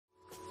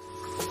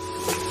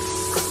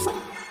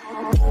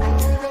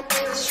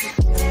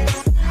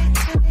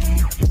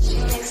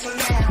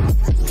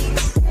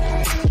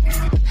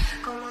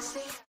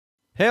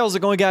Hey, how's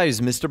it going,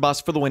 guys? Mr. Boss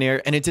for the win here,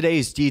 and in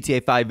today's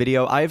GTA 5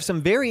 video, I have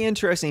some very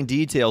interesting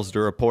details to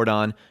report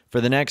on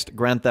for the next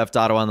Grand Theft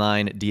Auto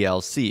Online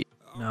DLC.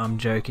 No, I'm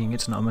joking.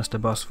 It's not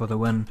Mr. Boss for the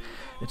win.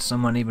 It's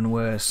someone even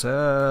worse.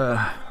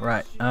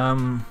 Right.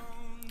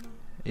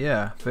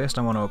 Yeah. First,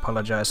 I want to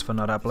apologize for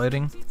not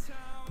uploading.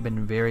 I've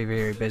been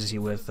very busy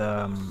with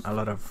a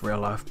lot of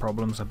real-life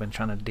problems I've been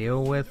trying to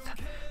deal with.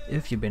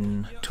 If you've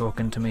been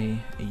talking to me,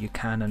 you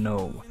kinda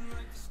know.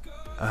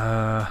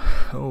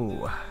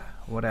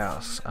 What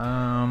else?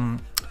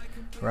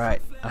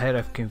 Right, I had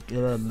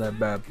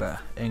a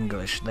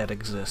English that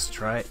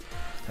exists, right?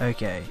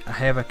 Okay, I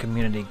have a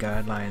community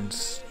guidelines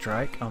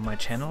strike on my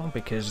channel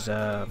because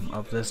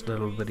of this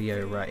little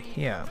video right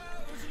here.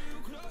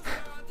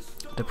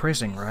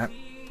 Depressing, right?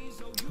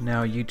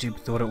 Now YouTube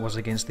thought it was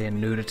against their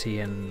nudity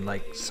and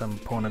like some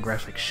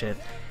pornographic shit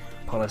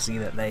policy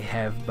that they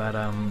have, but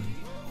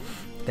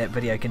that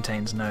video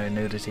contains no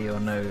nudity or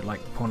no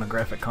like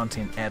pornographic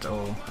content at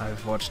all.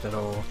 I've watched it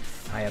all,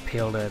 I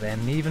appealed it,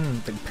 and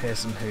even the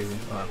person who,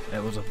 well,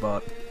 it was a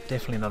bot,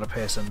 definitely not a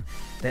person,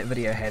 that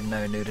video had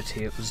no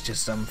nudity. It was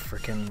just some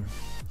freaking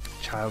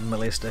child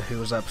molester who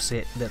was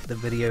upset that the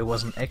video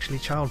wasn't actually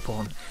child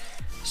porn.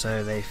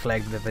 So they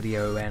flagged the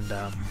video and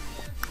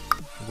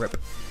rip,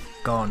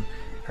 gone.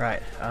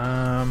 Right,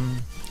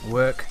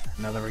 work,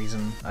 another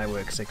reason I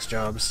work 6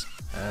 jobs.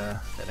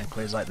 That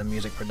includes like the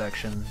music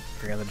production,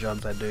 3 other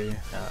jobs I do,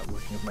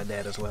 working with my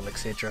dad as well,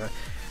 etc.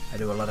 I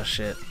do a lot of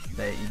shit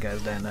that you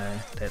guys don't know.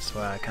 That's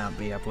why I can't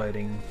be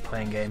uploading,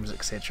 playing games,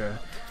 etc.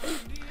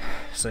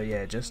 So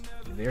yeah, just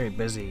very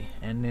busy,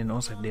 and then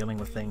also dealing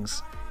with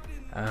things.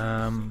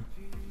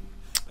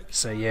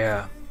 So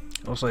yeah,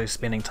 also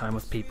spending time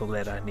with people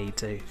that I need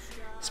to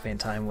spend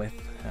time with.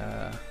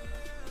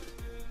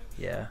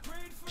 Yeah,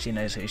 she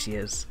knows who she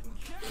is.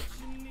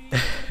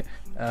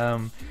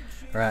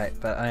 Right,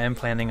 but I am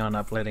planning on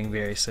uploading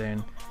very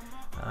soon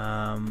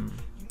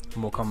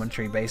more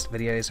commentary based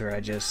videos where I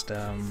just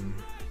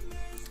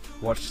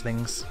watch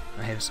things.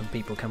 I have some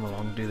people come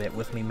along, do that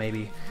with me.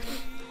 Maybe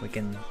we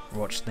can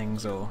watch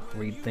things or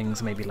read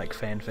things, maybe like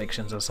fan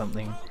fictions or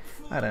something.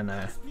 I don't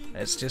know,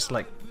 it's just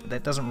like,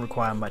 that doesn't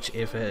require much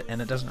effort,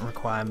 and it doesn't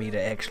require me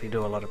to actually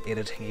do a lot of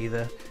editing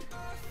either,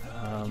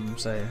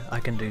 so I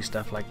can do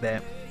stuff like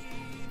that.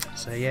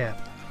 So yeah,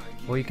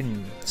 or you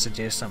can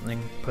suggest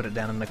something, put it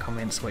down in the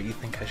comments what you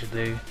think I should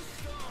do.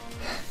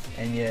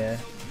 And yeah,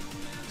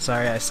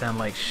 sorry I sound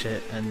like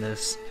shit in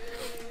this.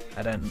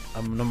 I'm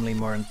normally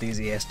more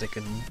enthusiastic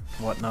and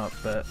whatnot,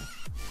 but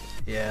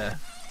yeah,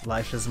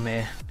 life is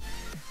meh.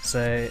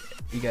 So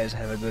you guys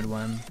have a good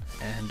one,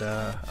 and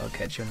I'll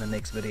catch you in the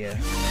next video.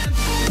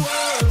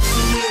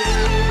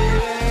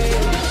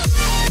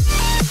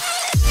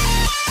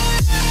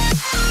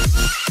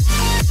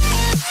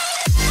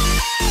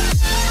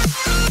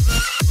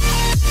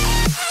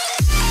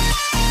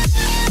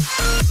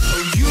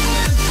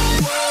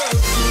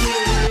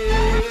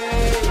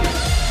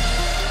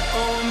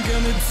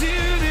 Do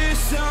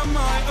this on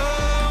my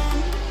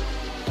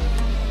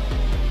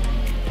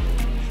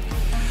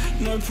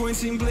own. No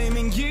point in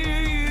blaming you,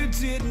 you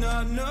did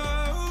not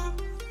know.